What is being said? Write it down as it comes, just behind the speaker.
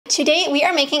Today we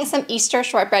are making some Easter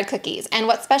shortbread cookies, and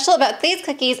what's special about these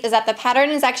cookies is that the pattern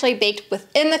is actually baked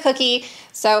within the cookie,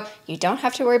 so you don't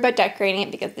have to worry about decorating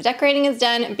it because the decorating is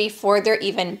done before they're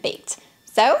even baked.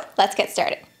 So let's get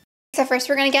started. So first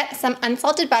we're gonna get some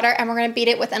unsalted butter and we're gonna beat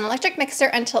it with an electric mixer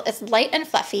until it's light and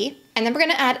fluffy. And then we're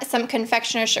gonna add some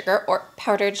confectioner sugar or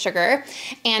powdered sugar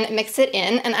and mix it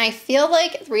in. And I feel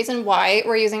like the reason why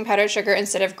we're using powdered sugar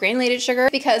instead of granulated sugar,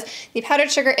 because the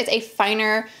powdered sugar is a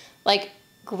finer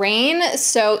grain,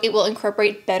 so it will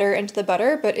incorporate better into the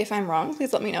butter. But if I'm wrong,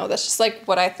 please let me know. That's just like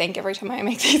what I think every time I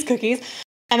make these cookies.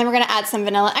 And then we're gonna add some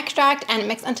vanilla extract and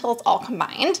mix until it's all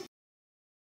combined.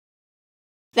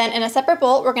 Then in a separate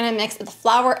bowl, we're gonna mix the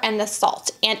flour and the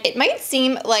salt. And it might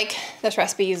seem like this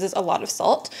recipe uses a lot of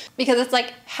salt because it's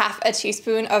like half a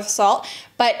teaspoon of salt,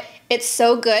 but it's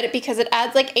so good because it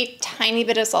adds like a tiny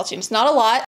bit of saltiness. Not a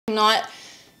lot, not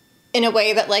in a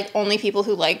way that like only people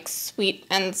who like sweet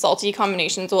and salty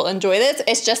combinations will enjoy this.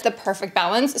 It's just the perfect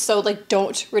balance. So like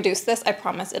don't reduce this. I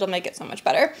promise it'll make it so much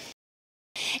better.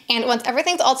 And once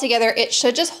everything's all together, it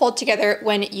should just hold together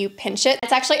when you pinch it.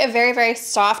 It's actually a very, very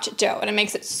soft dough and it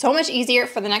makes it so much easier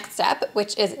for the next step,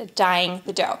 which is dyeing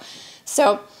the dough.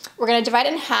 So we're gonna divide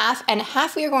it in half, and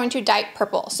half we are going to dye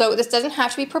purple. So this doesn't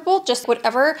have to be purple, just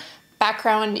whatever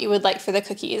background you would like for the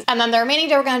cookies. And then the remaining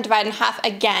dough we're gonna divide in half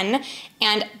again,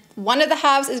 and one of the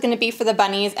halves is gonna be for the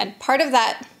bunnies, and part of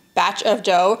that batch of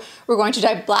dough we're going to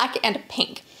dye black and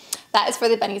pink. That is for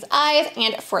the bunny's eyes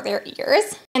and for their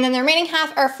ears. And then the remaining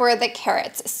half are for the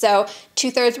carrots. So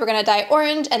 2/3 we're gonna dye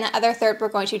orange and the other third we're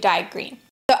going to dye green.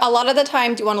 So a lot of the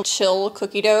times you want to chill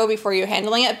cookie dough before you're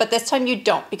handling it, but this time you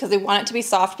don't because we want it to be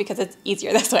soft because it's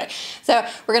easier this way. So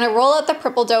we're gonna roll out the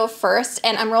purple dough first,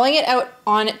 and I'm rolling it out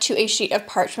onto a sheet of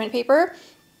parchment paper.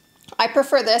 I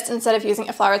prefer this instead of using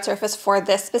a floured surface for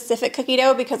this specific cookie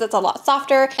dough because it's a lot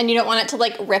softer and you don't want it to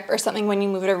like rip or something when you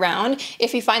move it around.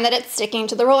 If you find that it's sticking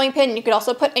to the rolling pin, you could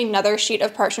also put another sheet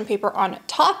of parchment paper on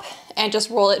top and just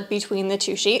roll it between the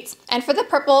two sheets. And for the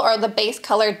purple or the base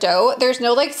colored dough, there's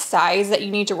no like size that you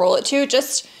need to roll it to,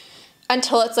 just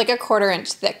until it's like a 1/4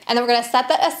 inch thick. And then we're gonna set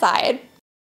that aside.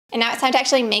 And now it's time to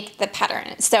actually make the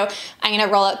pattern. So I'm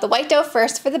gonna roll out the white dough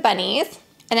first for the bunnies.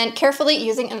 And then carefully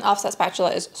using an offset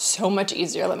spatula is so much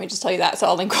easier, let me just tell you that. So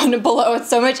I'll link one below. It's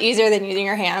so much easier than using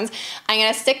your hands. I'm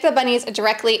gonna stick the bunnies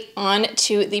directly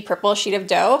onto the purple sheet of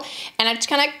dough. And I'm just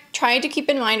kind of trying to keep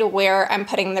in mind where I'm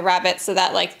putting the rabbits so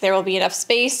that like there will be enough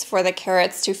space for the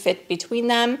carrots to fit between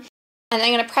them. And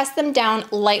I'm gonna press them down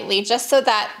lightly just so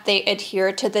that they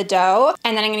adhere to the dough.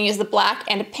 And then I'm gonna use the black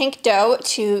and pink dough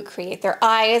to create their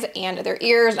eyes and their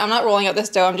ears. I'm not rolling out this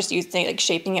dough, I'm just using like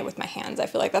shaping it with my hands. I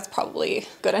feel like that's probably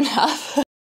good enough.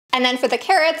 And then for the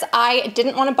carrots, I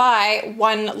didn't want to buy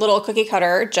one little cookie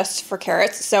cutter just for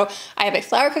carrots. So I have a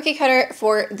flower cookie cutter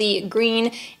for the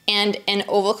green and an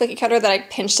oval cookie cutter that I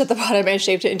pinched at the bottom and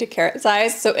shaped it into carrot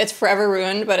size. So it's forever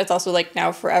ruined, but it's also like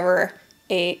now forever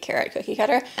a carrot cookie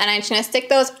cutter. And I'm just gonna stick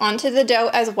those onto the dough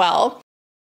as well.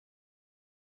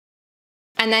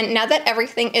 And then now that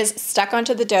everything is stuck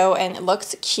onto the dough and it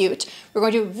looks cute, we're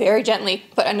going to very gently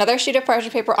put another sheet of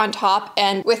parchment paper on top,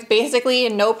 and with basically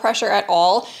no pressure at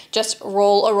all, just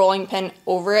roll a rolling pin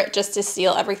over it just to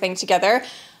seal everything together.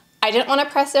 I didn't want to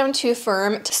press down too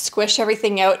firm to squish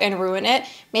everything out and ruin it.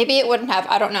 Maybe it wouldn't have,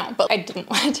 I don't know, but I didn't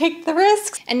want to take the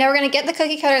risks. And now we're gonna get the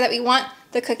cookie cutter that we want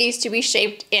the cookies to be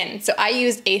shaped in. So I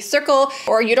used a circle,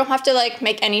 or you don't have to like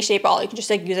make any shape at all. You can just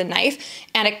like use a knife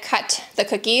and cut the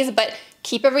cookies, but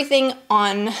keep everything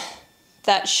on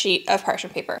that sheet of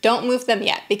parchment paper. Don't move them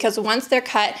yet, because once they're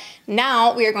cut,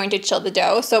 now we are going to chill the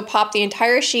dough. So pop the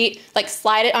entire sheet, like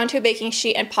slide it onto a baking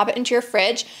sheet and pop it into your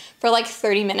fridge for like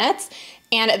 30 minutes.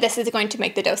 And this is going to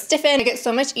make the dough stiffen, make it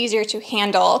so much easier to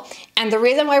handle. And the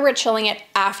reason why we're chilling it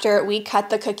after we cut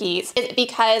the cookies is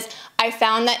because I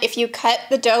found that if you cut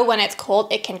the dough when it's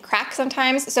cold, it can crack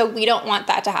sometimes. So we don't want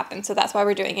that to happen. So that's why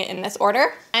we're doing it in this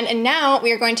order. And now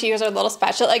we are going to use our little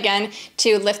spatula again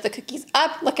to lift the cookies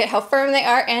up. Look at how firm they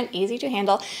are and easy to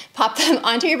handle. Pop them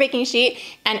onto your baking sheet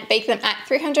and bake them at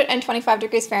 325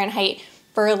 degrees Fahrenheit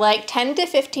for like 10 to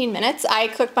 15 minutes. I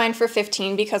cooked mine for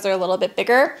 15 because they're a little bit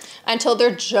bigger, until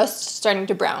they're just starting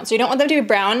to brown. So you don't want them to be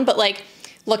brown, but like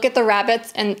look at the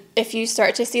rabbits, and if you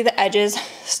start to see the edges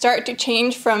start to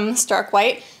change from stark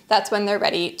white, that's when they're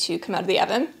ready to come out of the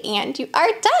oven. And you are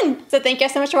done. So thank you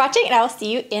so much for watching, and I will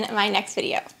see you in my next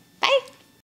video. Bye.